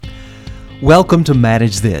Welcome to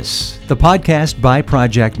Manage This, the podcast by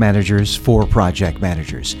project managers for project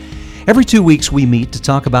managers. Every 2 weeks we meet to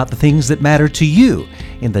talk about the things that matter to you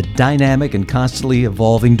in the dynamic and constantly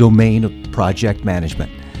evolving domain of project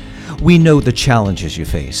management. We know the challenges you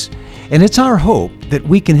face, and it's our hope that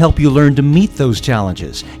we can help you learn to meet those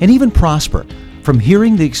challenges and even prosper from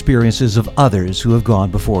hearing the experiences of others who have gone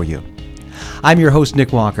before you. I'm your host,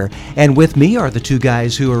 Nick Walker, and with me are the two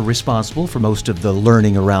guys who are responsible for most of the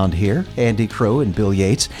learning around here, Andy Crow and Bill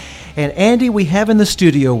Yates. And Andy, we have in the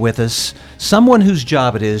studio with us someone whose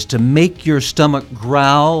job it is to make your stomach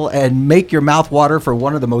growl and make your mouth water for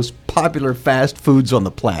one of the most popular fast foods on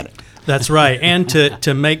the planet. That's right, and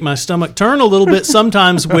to make my stomach turn a little bit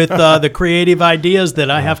sometimes with the creative ideas that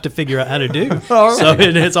I have to figure out how to do. All right. So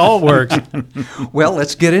it all works. Well,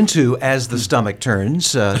 let's get into As the Stomach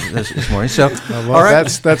Turns this morning. So, well, all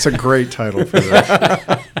right. That's a great title for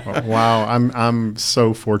this. Wow, I'm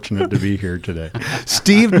so fortunate to be here today.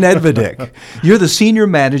 Steve Nedvedick, you're the Senior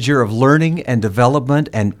Manager of Learning and Development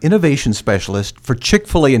and Innovation Specialist for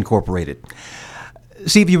Chick-fil-A Incorporated.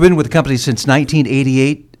 Steve, you've been with the company since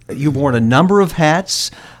 1988. You've worn a number of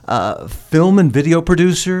hats, film and video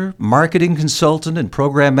producer, marketing consultant, and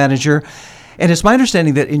program manager. And it's my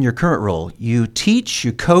understanding that in your current role, you teach,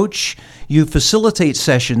 you coach, you facilitate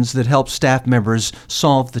sessions that help staff members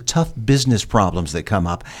solve the tough business problems that come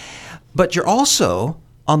up. But you're also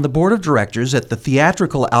on the board of directors at the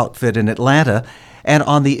theatrical outfit in Atlanta and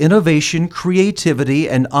on the Innovation, Creativity,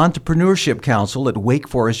 and Entrepreneurship Council at Wake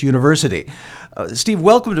Forest University. Steve,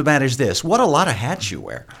 welcome to Manage This. What a lot of hats you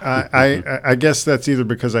wear. I guess that's either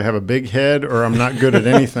because I have a big head or I'm not good at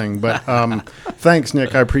anything. But thanks,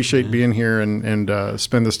 Nick. I appreciate being here and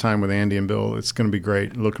spend this time with Andy and Bill. It's going to be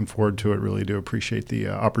great. Looking forward to it. Really do appreciate the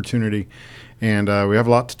opportunity. And we have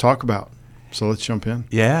a lot to talk about. So let's jump in.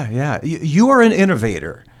 Yeah. You are an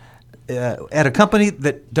innovator at a company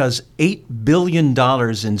that does $8 billion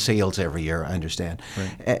in sales every year, I understand.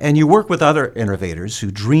 Right. And you work with other innovators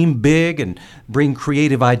who dream big and bring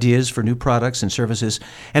creative ideas for new products and services.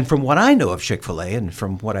 And from what I know of Chick-fil-A and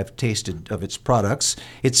from what I've tasted of its products,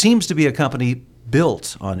 it seems to be a company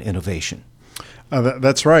built on innovation.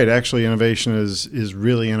 That's right. Actually, innovation is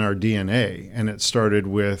really in our DNA, and it started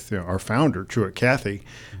with our founder, Truett Cathy,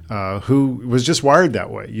 who was just wired that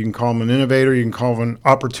way. You can call him an innovator, you can call him an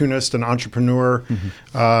opportunist, an entrepreneur,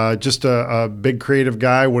 just a big creative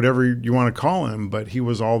guy, whatever you want to call him, but he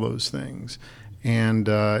was all those things. And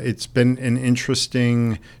it's been an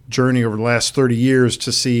interesting journey over the last 30 years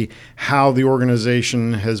to see how the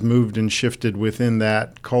organization has moved and shifted within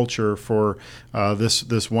that culture for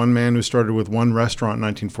this one man who started with one restaurant in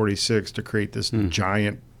 1946 to create this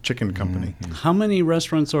giant chicken company. How many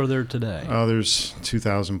restaurants are there today? There's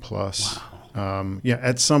 2,000 plus. Wow.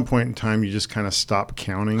 At some point in time, you just kind of stop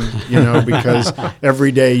counting, because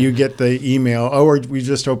every day you get the email, we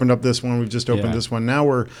just opened up this one, we've just opened this one. Now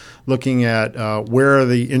we're looking at where are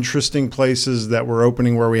the interesting places that we're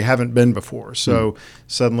opening where we haven't been before. So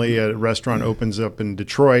suddenly a restaurant opens up in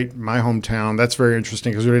Detroit, my hometown. That's very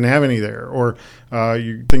interesting because we didn't have any there. Or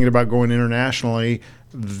you're thinking about going internationally.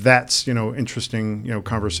 That's, interesting,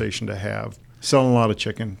 conversation to have. Selling a lot of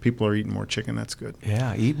chicken. People are eating more chicken. That's good.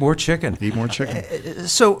 Yeah, eat more chicken. Eat more chicken.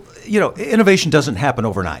 So, innovation doesn't happen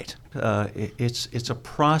overnight. It's a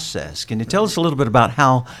process. Can you tell us a little bit about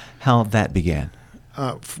how that began?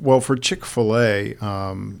 Well, for Chick-fil-A,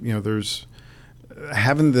 there's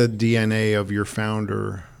having the DNA of your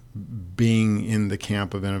founder being in the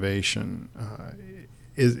camp of innovation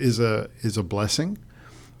is a blessing,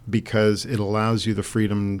 because it allows you the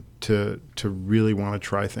freedom to really want to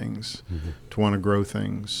try things, to want to grow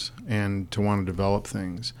things, and to want to develop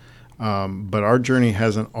things. But our journey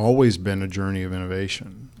hasn't always been a journey of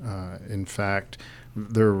innovation. In fact,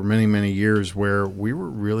 there were many, many years where we were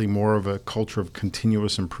really more of a culture of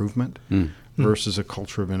continuous improvement versus a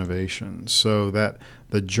culture of innovation. So that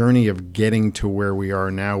the journey of getting to where we are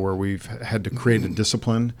now, where we've had to create a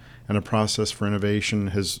discipline and a process for innovation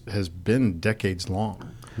has been decades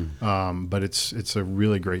long. But it's a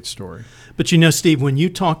really great story. But Steve, when you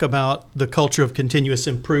talk about the culture of continuous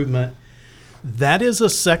improvement, that is a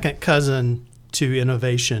second cousin to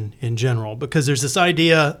innovation in general, because there's this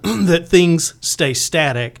idea that things stay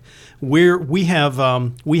static. We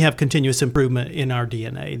have continuous improvement in our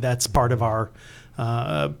DNA. That's part of our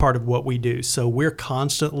part of what we do. So we're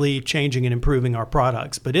constantly changing and improving our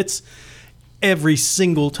products, but it's every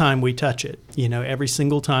single time we touch it. Every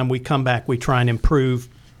single time we come back, we try and improve.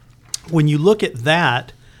 When you look at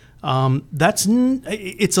that,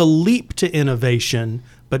 it's a leap to innovation,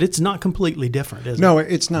 But it's not completely different, is it? No,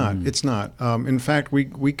 it's not. It's not. In fact,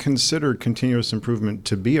 we consider continuous improvement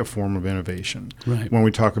to be a form of innovation when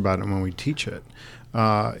we talk about it and when we teach it.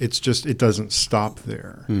 It's just it doesn't stop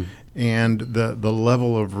there. And the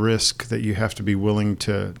level of risk that you have to be willing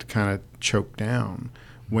to kind of choke down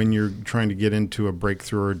when you're trying to get into a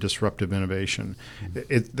breakthrough or disruptive innovation,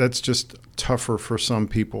 that's just tougher for some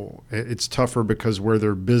people. It's tougher because where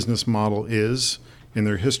their business model is in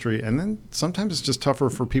their history, and then sometimes it's just tougher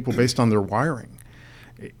for people based on their wiring.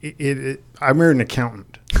 I married an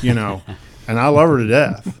accountant, and I love her to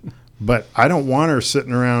death, but I don't want her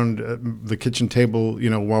sitting around the kitchen table,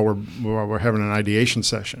 while we're having an ideation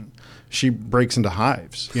session. She breaks into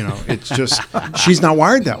hives. It's just she's not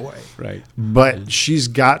wired that way. Right. But she's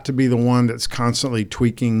got to be the one that's constantly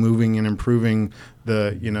tweaking, moving, and improving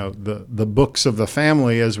the books of the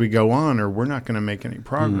family as we go on, or we're not going to make any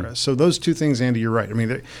progress. So those two things, Andy, you're right. I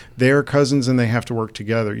mean, they are cousins and they have to work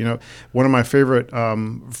together. One of my favorite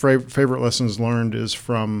lessons learned is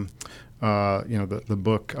from the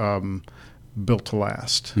book Built to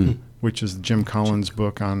Last. Which is Jim Collins'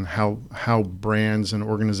 book on how brands and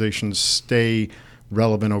organizations stay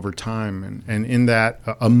relevant over time. And in that,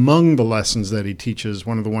 among the lessons that he teaches,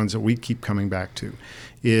 one of the ones that we keep coming back to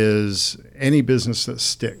is any business that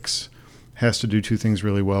sticks has to do two things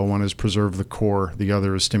really well. One is preserve the core. The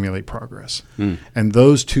other is stimulate progress. And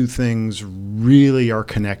those two things really are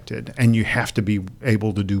connected, and you have to be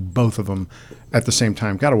able to do both of them at the same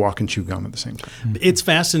time. Got to walk and chew gum at the same time. It's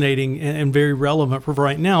fascinating and very relevant for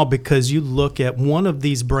right now, because you look at one of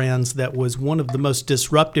these brands that was one of the most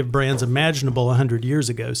disruptive brands imaginable 100 years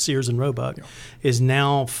ago, Sears and Roebuck, is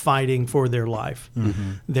now fighting for their life.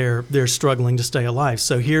 They're struggling to stay alive.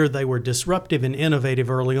 So here they were disruptive and innovative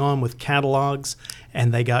early on with catalogs,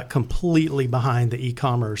 and they got completely behind the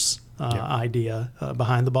e-commerce idea,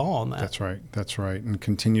 behind the ball on that. That's right. And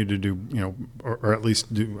continue to do, or at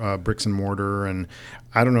least do bricks and mortar. And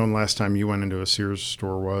I don't know when the last time you went into a Sears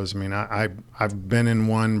store was. I mean, I've been in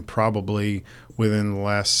one probably within the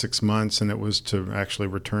last 6 months, and it was to actually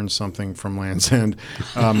return something from Land's End,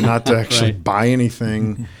 not to actually buy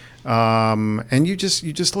anything. And you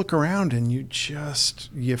just look around and you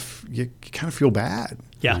kind of feel bad.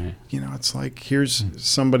 Yeah. It's like, here's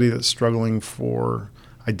somebody that's struggling for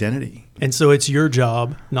identity. And so it's your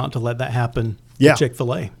job not to let that happen at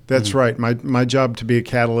Chick-fil-A. That's right. My job to be a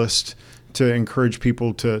catalyst, to encourage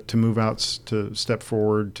people to move out, to step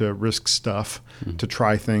forward, to risk stuff, to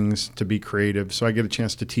try things, to be creative. So I get a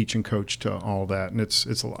chance to teach and coach to all that, and it's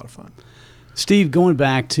a lot of fun. Steve, going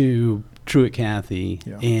back to Truett Cathy,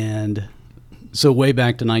 and so way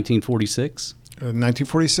back to 1946?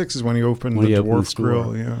 1946 is when he opened the Dwarf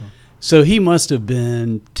Grill. Yeah. So he must have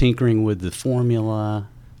been tinkering with the formula,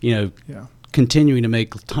 continuing to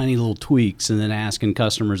make tiny little tweaks, and then asking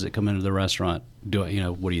customers that come into the restaurant, what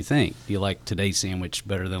do you think? Do you like today's sandwich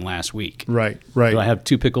better than last week? Right. Do I have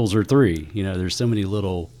 2 pickles or 3? There's so many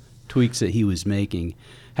little tweaks that he was making.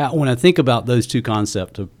 When I think about those two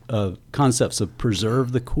concepts of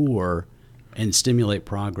preserve the core and stimulate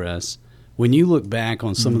progress, when you look back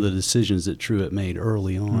on some of the decisions that Truett made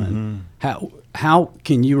early on, how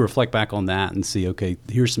can you reflect back on that and see, okay,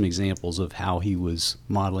 here's some examples of how he was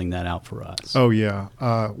modeling that out for us? Oh, yeah.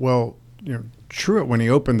 Truett, when he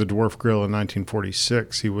opened the Dwarf Grill in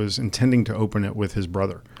 1946, he was intending to open it with his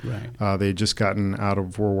brother. Right. They had just gotten out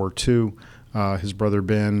of World War II. His brother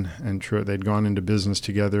Ben and Truett, they'd gone into business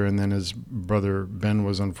together, and then his brother Ben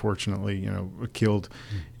was unfortunately, killed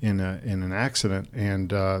in an accident, and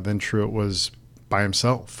then Truett was by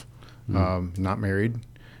himself, not married,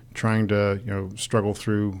 trying to struggle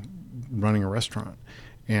through running a restaurant,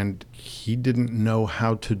 and he didn't know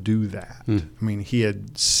how to do that. I mean, he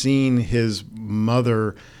had seen his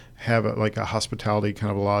mother have a hospitality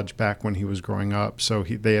kind of lodge back when he was growing up. So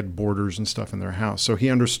they had boarders and stuff in their house. So he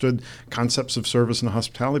understood concepts of service and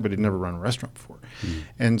hospitality, but he'd never run a restaurant before.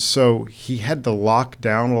 And so he had to lock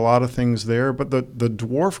down a lot of things there. But the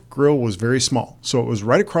Dwarf Grill was very small. So it was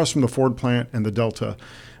right across from the Ford plant and the Delta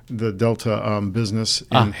business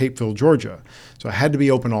in Hapeville, Georgia. So it had to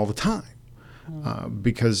be open all the time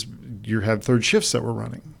because you had third shifts that were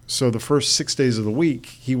running. So the first 6 days of the week,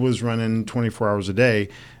 he was running 24 hours a day,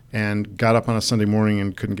 and got up on a Sunday morning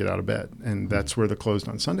and couldn't get out of bed. And that's where the closed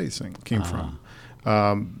on Sundays thing came from.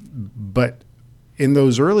 But in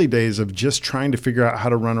those early days of just trying to figure out how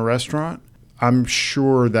to run a restaurant, I'm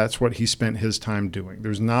sure that's what he spent his time doing.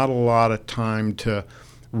 There's not a lot of time to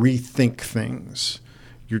rethink things.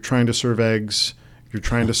 You're trying to serve eggs. You're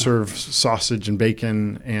trying to serve sausage and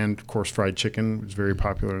bacon and, of course, fried chicken, which is very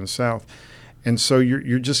popular in the South. And so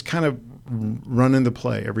you're just kind of running the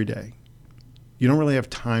play every day. You don't really have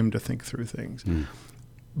time to think through things.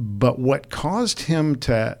 But what caused him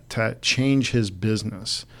to change his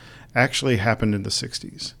business actually happened in the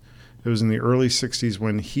 60s. It was in the early 60s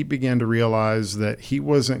when he began to realize that he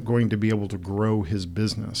wasn't going to be able to grow his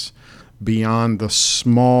business beyond the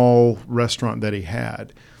small restaurant that he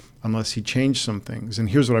had unless he changed some things. And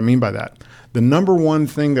here's what I mean by that. The number one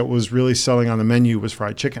thing that was really selling on the menu was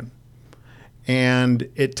fried chicken. And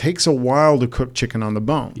it takes a while to cook chicken on the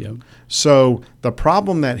bone. Yep. So the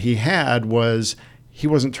problem that he had was he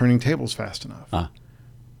wasn't turning tables fast enough.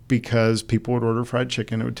 Because people would order fried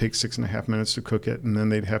chicken. It would take 6.5 minutes to cook it, and then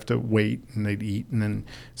they'd have to wait, and they'd eat. And then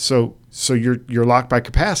so you're locked by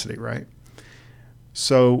capacity, right?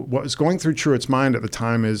 So what was going through Truett's mind at the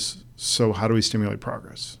time is, so how do we stimulate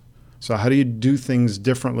progress? So how do you do things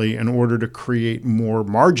differently in order to create more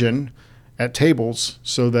margin at tables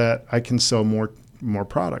so that I can sell more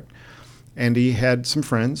product? And he had some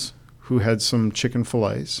friends who had some chicken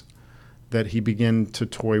fillets that he began to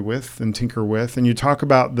toy with and tinker with. And you talk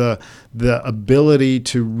about the ability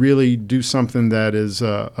to really do something that is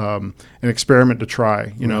an experiment to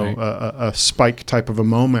try, Right. a spike type of a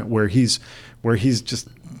moment where he's just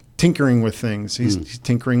tinkering with things. He's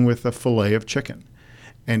tinkering with a fillet of chicken.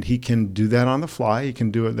 And he can do that on the fly. He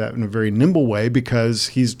can do that in a very nimble way because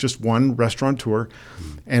he's just one restaurateur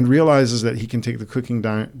and realizes that he can take the cooking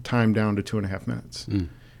time down to 2.5 minutes.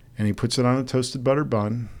 And he puts it on a toasted butter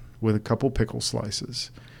bun with a couple pickle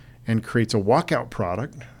slices and creates a walkout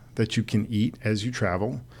product that you can eat as you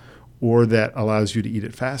travel or that allows you to eat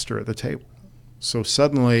it faster at the table. So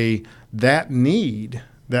suddenly that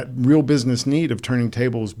real business need of turning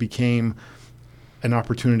tables became an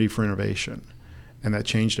opportunity for innovation. And that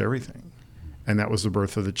changed everything. And that was the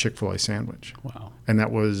birth of the Chick-fil-A sandwich. Wow. And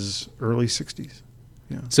that was early 60s.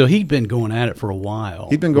 Yeah. So he'd been going at it for a while.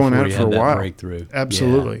 He'd been going before at it he for a had that while. breakthrough.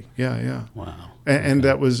 Absolutely. Yeah. Wow. And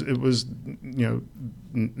that was, it was,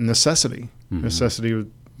 necessity. Necessity was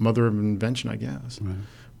mother of invention, I guess. Right.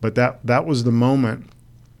 But that was the moment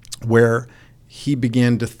where he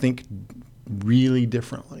began to think really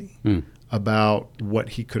differently about what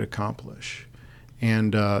he could accomplish.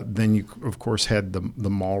 And then you, of course, had the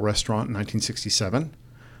mall restaurant in 1967.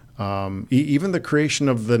 Even the creation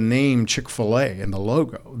of the name Chick-fil-A and the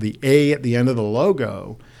logo, the A at the end of the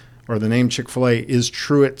logo, or the name Chick-fil-A, is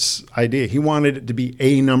Truett's idea. He wanted it to be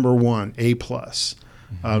A number one, A plus,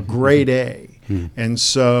 grade A. And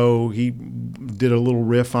so he did a little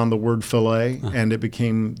riff on the word filet, and it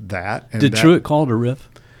became that. And Did Truett call it a riff?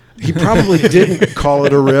 He probably didn't call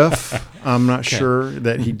it a riff. I'm not sure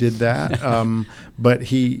that he did that. But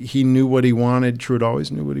he knew what he wanted. Truett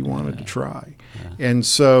always knew what he wanted to try. And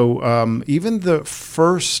so even the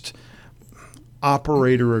first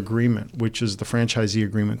operator agreement, which is the franchisee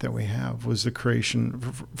agreement that we have, was the creation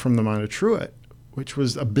from the mind of Truett, which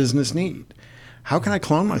was a business need. How can I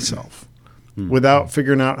clone myself without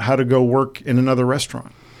figuring out how to go work in another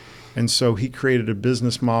restaurant? And so he created a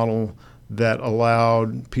business model that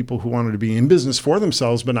allowed people who wanted to be in business for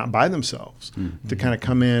themselves but not by themselves to kind of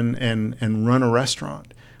come in and run a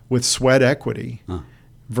restaurant with sweat equity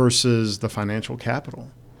versus the financial capital.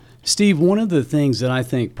 Steve, one of the things that I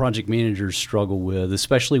think project managers struggle with,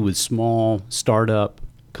 especially with small startup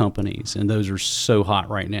companies, and those are so hot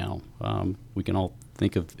right now, we can all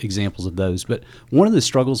think of examples of those, but one of the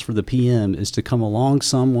struggles for the PM is to come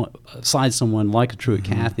alongside someone like a Truett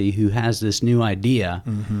Cathy who has this new idea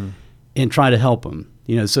and try to help them.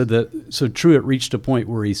 So Truett reached a point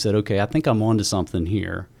where he said, okay, I think I'm onto something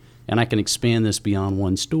here, and I can expand this beyond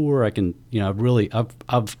one store. I can,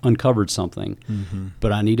 I've uncovered something,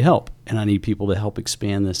 but I need help, and I need people to help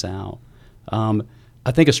expand this out.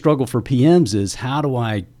 I think a struggle for PMs is, how do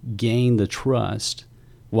I gain the trust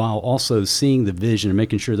while also seeing the vision and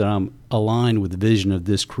making sure that I'm aligned with the vision of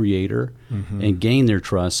this creator and gain their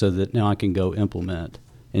trust so that now I can go implement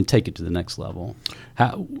and take it to the next level.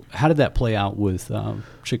 How did that play out with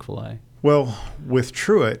Chick-fil-A? Well, with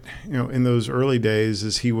Truett, in those early days,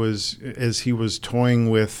 as he was toying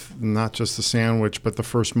with not just the sandwich but the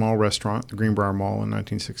first mall restaurant, the Greenbrier Mall in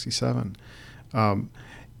 1967,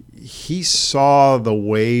 he saw the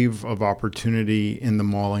wave of opportunity in the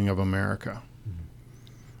malling of America.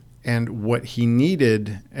 And what he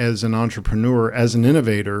needed as an entrepreneur, as an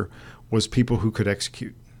innovator, was people who could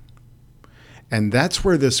execute. And that's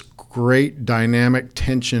where this great dynamic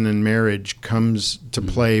tension and marriage comes to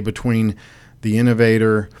play between the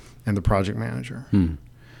innovator and the project manager.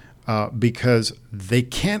 Because they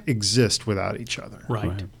can't exist without each other.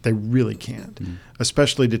 Right. They really can't,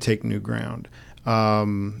 especially to take new ground.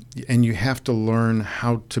 And you have to learn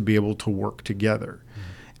how to be able to work together.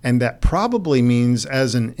 And that probably means,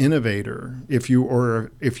 as an innovator, if you are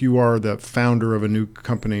the founder of a new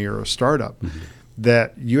company or a startup,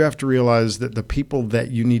 that you have to realize that the people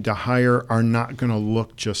that you need to hire are not going to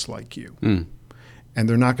look just like you. And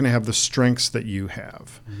they're not going to have the strengths that you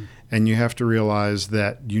have. And you have to realize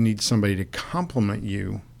that you need somebody to complement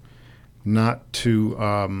you, not to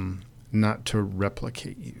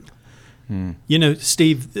replicate you. You know,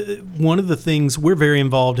 Steve, one of the things, we're very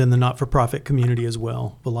involved in the not-for-profit community as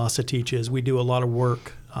well. Velociteach is. We do a lot of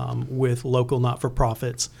work with local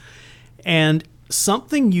not-for-profits. And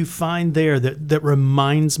something you find there that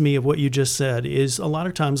reminds me of what you just said is a lot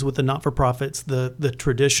of times with the not-for-profits, the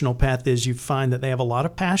traditional path is you find that they have a lot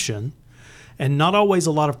of passion and not always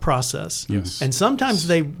a lot of process. Yes. And sometimes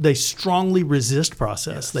they strongly resist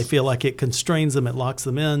process. Yes. They feel like it constrains them, it locks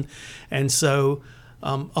them in. And so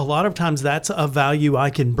a lot of times that's a value I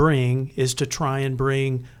can bring, is to try and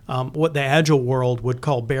bring what the agile world would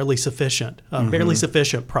call barely sufficient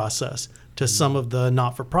process to some of the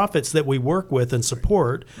not-for-profits that we work with and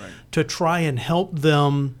support, to try and help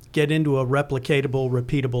them get into a replicatable,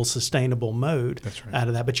 repeatable, sustainable mode out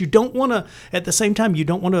of that. But you don't want to, at the same time,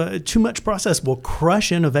 too much process will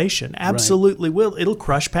crush innovation. Absolutely will. It'll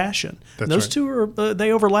crush passion. Those two are,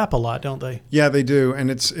 they overlap a lot, don't they? Yeah, they do. And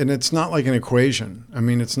it's not like an equation. I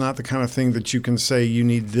mean, it's not the kind of thing that you can say you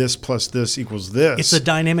need this plus this equals this. It's a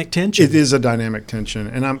dynamic tension. It is a dynamic tension.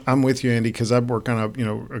 And I'm with you, Andy, because I've worked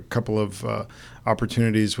on a couple of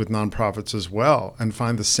opportunities with nonprofits as well, and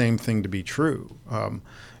find the same thing to be true.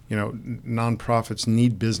 Nonprofits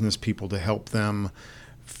need business people to help them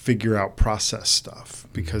figure out process stuff,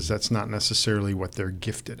 because that's not necessarily what they're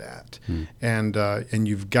gifted at. And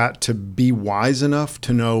you've got to be wise enough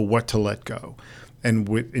to know what to let go. And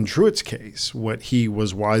in Truett's case, what he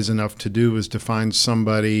was wise enough to do is to find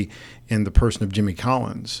somebody in the person of Jimmy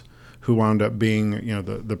Collins, who wound up being,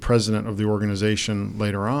 the president of the organization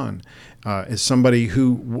later on, is somebody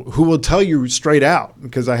who will tell you straight out,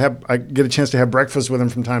 because I get a chance to have breakfast with him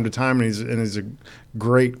from time to time, and he's a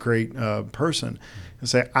great person, and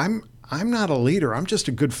say, I'm not a leader, I'm just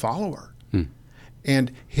a good follower.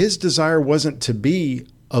 And his desire wasn't to be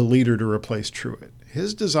a leader to replace Truett.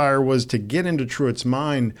 His desire was to get into Truett's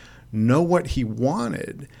mind, know what he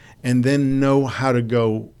wanted, and then know how to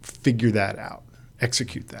go figure that out.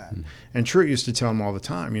 Execute that. And Truett used to tell him all the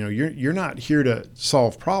time, you're not here to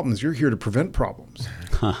solve problems, you're here to prevent problems.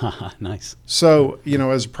 Nice. So,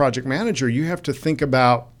 as a project manager, you have to think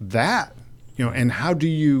about that, and how do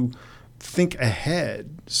you think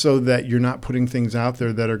ahead so that you're not putting things out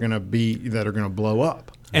there that are going to blow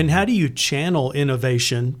up. And how do you channel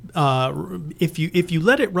innovation? If you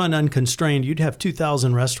let it run unconstrained, you'd have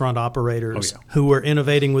 2,000 restaurant operators who are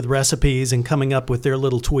innovating with recipes and coming up with their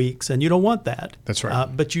little tweaks, and you don't want that. That's right.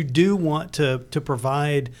 But you do want to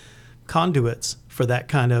provide conduits for that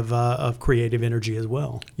kind of creative energy as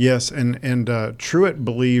well. Yes, and Truett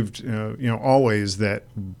believed, always that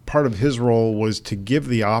part of his role was to give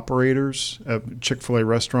the operators of Chick-fil-A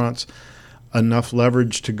restaurants enough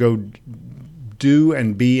leverage to go do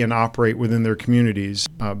and be and operate within their communities,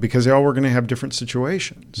 because they all were going to have different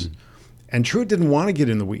situations. And Truett didn't want to get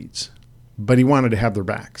in the weeds, but he wanted to have their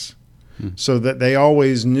backs, so that they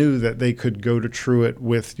always knew that they could go to Truett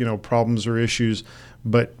with problems or issues,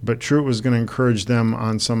 but Truett was going to encourage them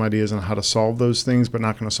on some ideas on how to solve those things, but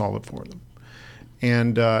not going to solve it for them.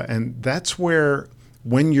 And that's where,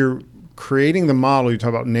 when you're creating the model, you talk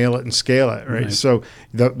about nail it and scale it, right? So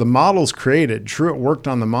the model's created, Truett worked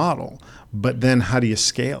on the model, but then how do you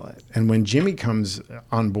scale it? And when Jimmy comes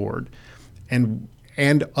on board, and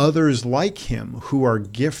others like him who are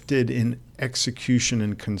gifted in execution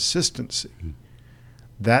and consistency,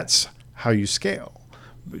 that's how you scale.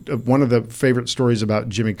 One of the favorite stories about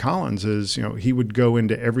Jimmy Collins is, he would go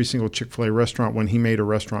into every single Chick-fil-A restaurant when he made a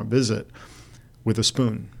restaurant visit with a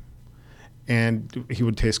spoon, and he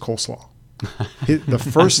would taste coleslaw. The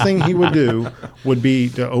first thing he would do would be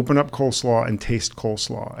to open up coleslaw and taste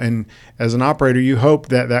coleslaw. And as an operator, you hope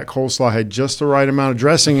that coleslaw had just the right amount of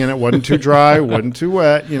dressing in it, wasn't too dry, wasn't too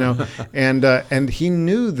wet, And he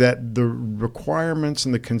knew that the requirements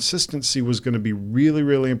and the consistency was going to be really,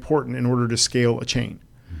 really important in order to scale a chain.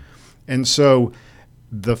 And so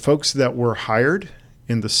the folks that were hired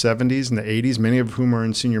in the 70s and the 80s, many of whom are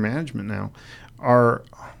in senior management now, are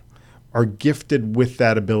gifted with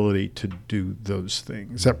that ability to do those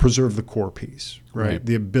things that preserve the core piece, right?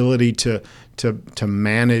 The ability to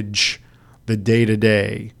manage the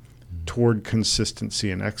day-to-day toward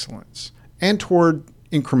consistency and excellence, and toward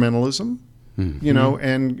incrementalism,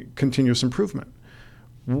 and continuous improvement,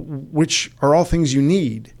 which are all things you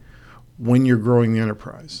need when you're growing the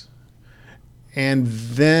enterprise. And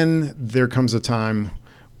then there comes a time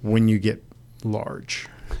when you get large.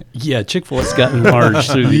 Yeah, Chick-fil-A's gotten large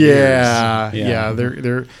through the years. Yeah.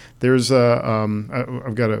 There's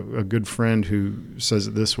I've got a good friend who says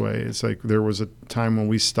it this way. It's like there was a time when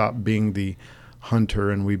we stopped being the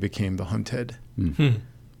hunter and we became the hunted. Hmm.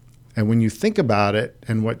 And when you think about it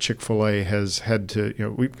and what Chick-fil-A has had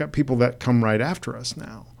to, we've got people that come right after us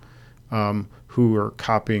now who are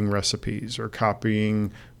copying recipes or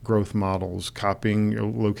copying growth models,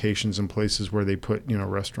 copying locations and places where they put,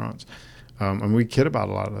 restaurants. And we kid about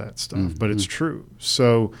a lot of that stuff, but it's true.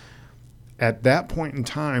 So at that point in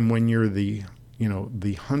time, when you're the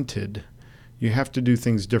hunted, you have to do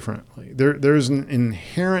things differently. There's an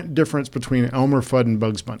inherent difference between Elmer Fudd and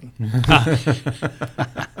Bugs Bunny.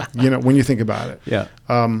 When you think about it. Yeah.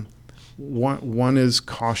 One is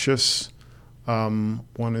cautious.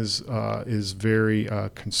 One is very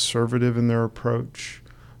conservative in their approach.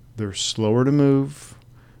 They're slower to move.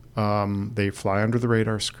 They fly under the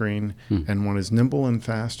radar screen, and one is nimble and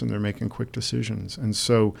fast, and they're making quick decisions. And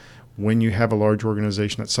so when you have a large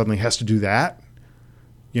organization that suddenly has to do that,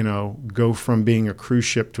 go from being a cruise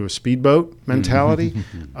ship to a speedboat mentality,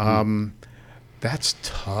 that's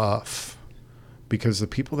tough because the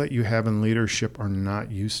people that you have in leadership are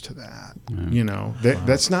not used to that.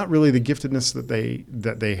 That's not really the giftedness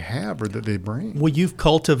that they have or that they bring. Well, you've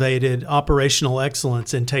cultivated operational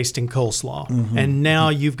excellence in tasting coleslaw, and now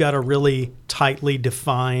you've got a really tightly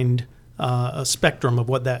defined a spectrum of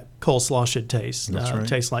what that coleslaw should taste. That's right.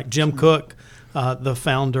 Taste like Jim Cook, the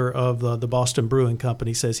founder of the Boston Brewing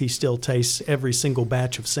Company, says he still tastes every single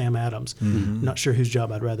batch of Sam Adams. Not sure whose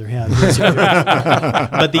job I'd rather have.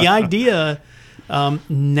 But the idea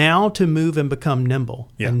now to move and become nimble,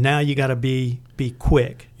 and now you got to be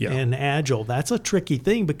quick and agile. That's a tricky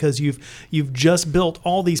thing because you've just built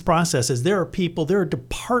all these processes. There are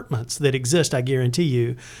departments that exist, I guarantee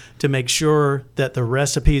you, to make sure that the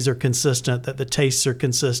recipes are consistent, that the tastes are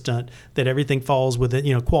consistent, that everything falls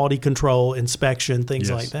within, quality control, inspection,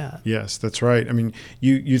 things like that. Yes, that's right. I mean,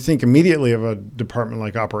 you think immediately of a department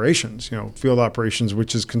like operations, field operations,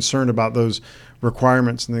 which is concerned about those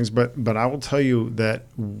requirements and things. But I will tell you that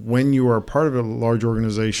when you are part of a large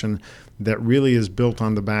organization that really is built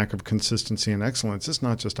on the back of consistency and excellence, it's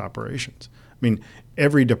not just operations. I mean,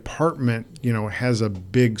 every department, has a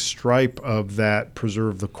big stripe of that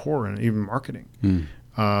preserve the core, and even marketing.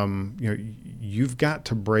 You've got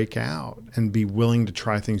to break out and be willing to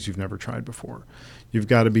try things you've never tried before. You've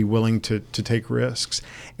got to be willing to take risks.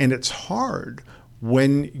 And it's hard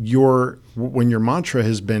when your mantra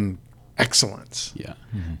has been excellence. Yeah.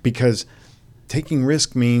 Because taking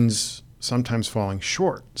risk means sometimes falling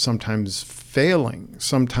short, sometimes failing,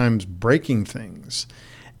 sometimes breaking things.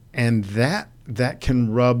 And that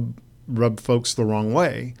can rub folks the wrong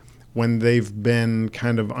way when they've been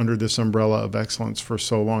kind of under this umbrella of excellence for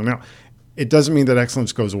so long. Now, it doesn't mean that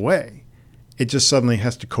excellence goes away. It just suddenly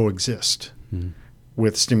has to coexist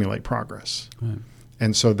with stimulate progress. Right.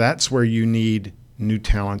 And so that's where you need new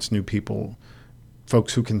talents, new people,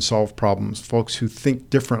 folks who can solve problems, folks who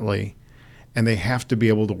think differently, and they have to be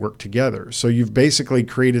able to work together. So you've basically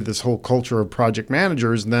created this whole culture of project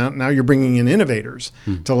managers. Now you're bringing in innovators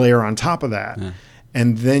to layer on top of that. Yeah.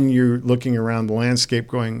 And then you're looking around the landscape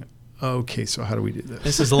going, okay, so how do we do this?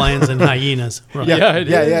 This is lions and hyenas. Right.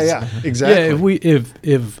 Yeah, exactly. Yeah,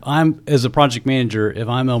 if I'm, as a project manager, if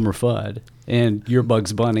I'm Elmer Fudd and you're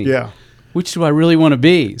Bugs Bunny, which do I really want to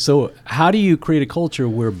be? So how do you create a culture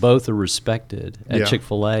where both are respected at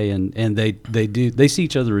Chick-fil-A and they see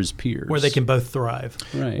each other as peers? Where they can both thrive.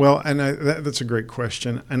 Right. Well, and that's a great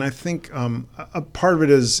question. And I think a part of it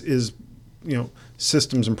is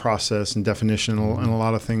systems and process and definition and a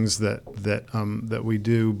lot of things that we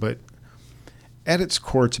do. But at its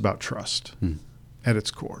core, it's about trust. At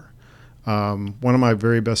its core. One of my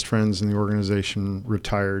very best friends in the organization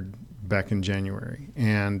retired back in January.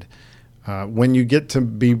 And when you get to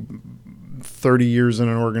be 30 years in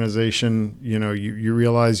an organization, you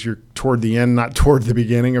realize you're toward the end, not toward the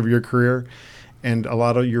beginning of your career. And a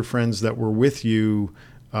lot of your friends that were with you,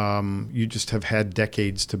 you just have had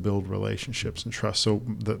decades to build relationships and trust. So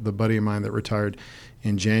the buddy of mine that retired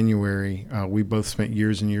in January, we both spent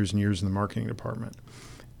years and years and years in the marketing department.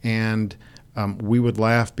 And we would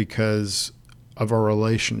laugh because of our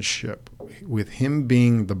relationship with him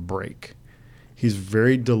being the break. He's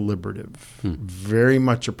very deliberative, very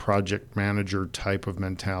much a project manager type of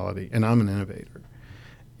mentality, and I'm an innovator.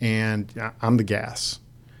 And I'm the gas,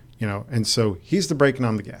 and so he's the brake and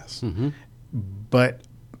I'm the gas. But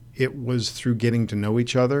it was through getting to know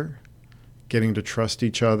each other, getting to trust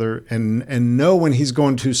each other, and know when he's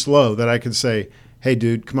going too slow that I could say, hey,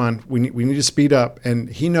 dude, come on, we need to speed up. And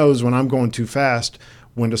he knows when I'm going too fast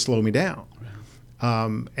when to slow me down.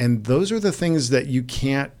 And those are the things that you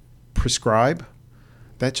can't prescribe.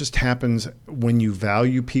 That just happens when you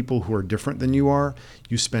value people who are different than you are.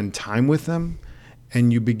 You spend time with them,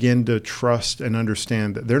 and you begin to trust and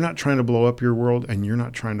understand that they're not trying to blow up your world, and you're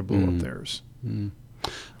not trying to blow up theirs.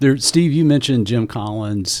 There, Steve, you mentioned Jim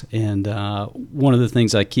Collins, and one of the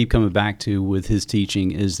things I keep coming back to with his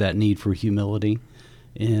teaching is that need for humility.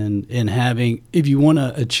 And having, if you want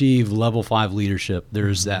to achieve level 5 leadership,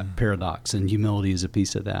 there's that paradox, and humility is a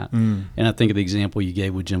piece of that. And I think of the example you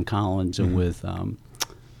gave with Jim Collins and with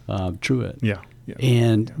Truett. Yeah.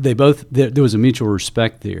 And they both, there was a mutual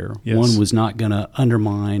respect there. Yes. One was not going to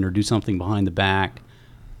undermine or do something behind the back.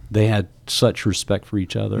 They had such respect for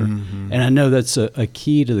each other. And I know that's a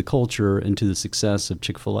key to the culture and to the success of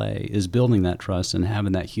Chick-fil-A is building that trust and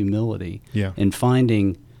having that humility and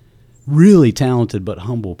finding really talented but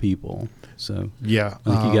humble people. So Yeah.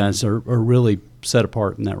 I think you guys are really set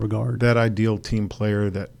apart in that regard. That ideal team player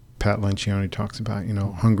that Pat Lencioni talks about,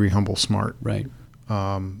 hungry, humble, smart. Right.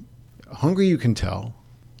 Hungry you can tell.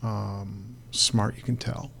 Smart you can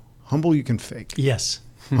tell. Humble you can fake. Yes.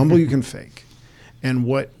 Humble you can fake. And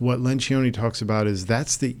what Lencioni talks about is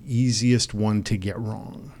that's the easiest one to get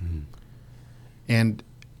wrong. And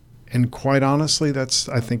quite honestly, that's,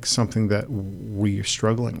 I think, something that we are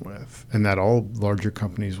struggling with and that all larger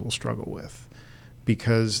companies will struggle with.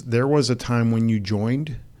 Because there was a time when you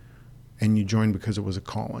joined, and you joined because it was a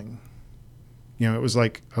calling. It was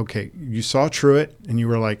like, okay, you saw Truett and you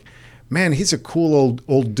were like, man, he's a cool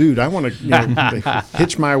old dude. I want to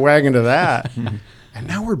hitch my wagon to that. And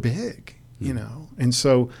now we're big, And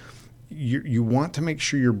so you want to make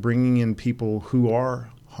sure you're bringing in people who are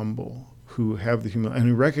humble, who have the humility, and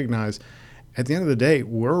who recognize at the end of the day,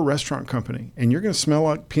 we're a restaurant company, and you're going to smell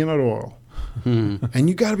like peanut oil. And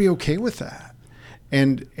you got to be okay with that.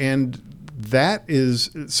 And that is,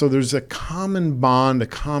 so there's a common bond, a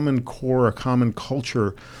common core, a common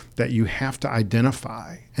culture that you have to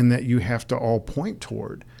identify and that you have to all point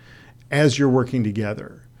toward as you're working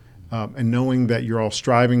together. And knowing that you're all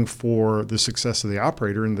striving for the success of the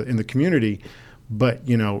operator in the community. But,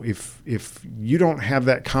 if you don't have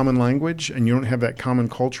that common language and you don't have that common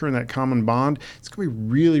culture and that common bond, it's going to be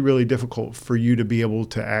really, really difficult for you to be able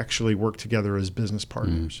to actually work together as business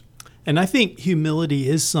partners. And I think humility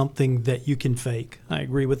is something that you can fake. I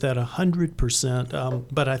agree with that 100%.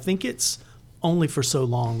 But I think it's only for so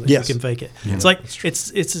long that Yes. you can fake it. Yeah, it's like that's true.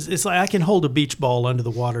 it's like I can hold a beach ball under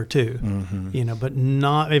the water too, but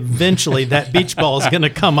not eventually that beach ball is going to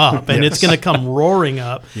come up and it's going to come roaring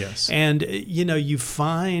up. Yes. And you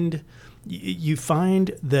find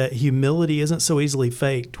that humility isn't so easily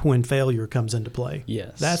faked when failure comes into play.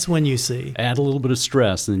 Yes. That's when you see. Add a little bit of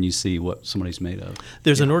stress, and then you see what somebody's made of.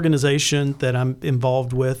 There's an organization that I'm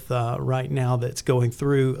involved with right now that's going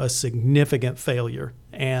through a significant failure.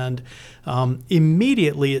 And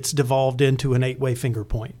immediately it's devolved into an 8-way finger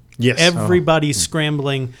point. Yes. Everybody's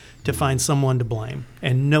scrambling to find someone to blame,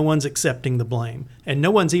 and no one's accepting the blame, and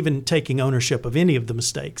no one's even taking ownership of any of the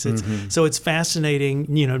mistakes. So it's fascinating.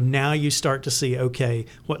 Now you start to see, okay,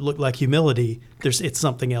 what looked like humility, it's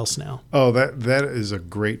something else now. Oh, that is a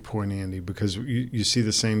great point, Andy, because you see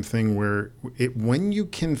the same thing where when you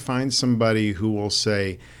can find somebody who will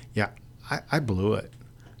say, yeah, I blew it.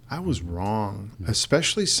 I was wrong,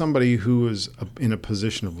 especially somebody who is in a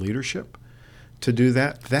position of leadership. To do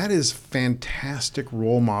that is fantastic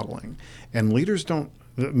role modeling. And leaders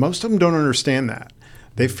most of them don't understand that.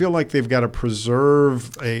 They feel like they've got to preserve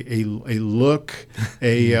a look,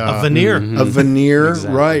 a veneer. A veneer,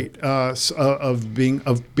 Exactly. right, of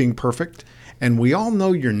being perfect. And we all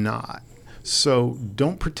know you're not. So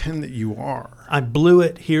don't pretend that you are. I blew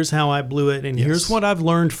it. Here's how I blew it. And Yes. here's what I've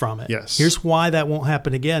learned from it. Yes. Here's why that won't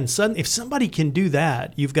happen again. If somebody can do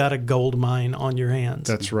that, you've got a gold mine on your hands.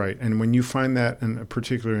 That's right. And when you find that,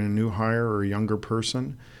 particularly in a new hire or a younger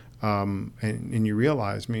person, and you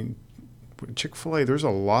realize, Chick-fil-A, there's a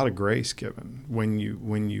lot of grace given when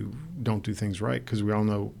you don't do things right, because we all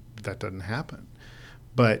know that doesn't happen.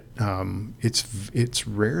 But it's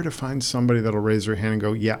rare to find somebody that'll raise their hand and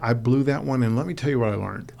go, yeah, I blew that one, and let me tell you what I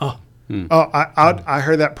learned. I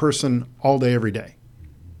heard that person all day, every day.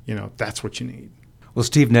 That's what you need. Well,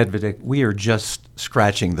 Steve Nedvedic, we are just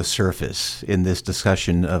scratching the surface in this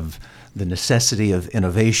discussion of the necessity of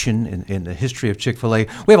innovation in the history of Chick-fil-A.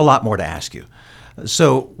 We have a lot more to ask you.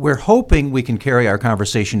 So we're hoping we can carry our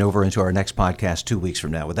conversation over into our next podcast 2 weeks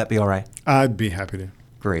from now. Would that be all right? I'd be happy to.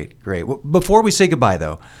 Great. Well, before we say goodbye,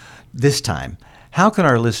 though, this time, how can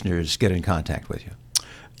our listeners get in contact with you?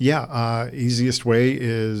 Easiest way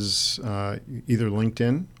is either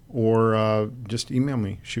LinkedIn or just email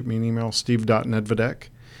me. Shoot me an email, steve.nedvedek,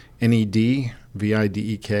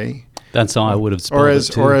 Nedvidek. That's how I would have spelled it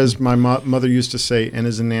too. Or as my mother used to say, N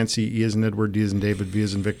as in Nancy, E as in Edward, D as in David, V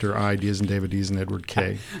as in Victor, I, D as in David, E as in Edward,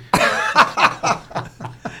 K.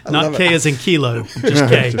 Not K as in kilo, just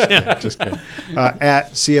K. just K.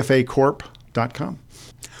 At cfacorp.com.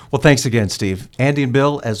 Well, thanks again, Steve. Andy and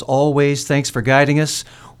Bill, as always, thanks for guiding us.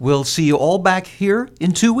 We'll see you all back here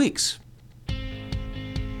in 2 weeks.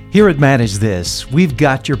 Here at Manage This, we've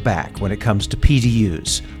got your back when it comes to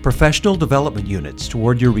PDUs, professional development units,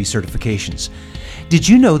 toward your recertifications. Did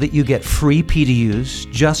you know that you get free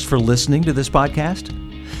PDUs just for listening to this podcast?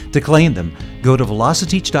 To claim them, go to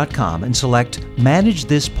velociteach.com and select Manage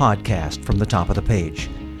This Podcast from the top of the page.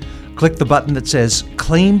 Click the button that says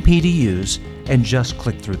Claim PDUs and just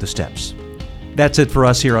click through the steps. That's it for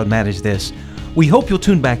us here on Manage This. We hope you'll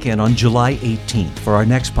tune back in on July 18th for our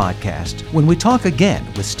next podcast when we talk again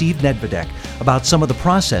with Steve Nedvedek about some of the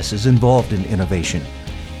processes involved in innovation.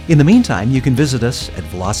 In the meantime, you can visit us at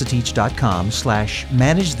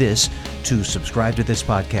velociteach.com/manage this to subscribe to this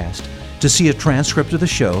podcast, to see a transcript of the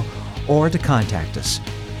show, or to contact us.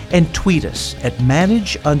 And tweet us at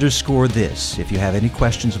manage_this if you have any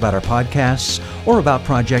questions about our podcasts or about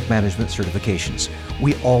project management certifications.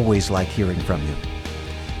 We always like hearing from you.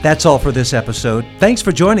 That's all for this episode. Thanks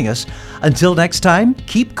for joining us. Until next time,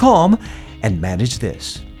 keep calm and manage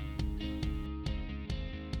this.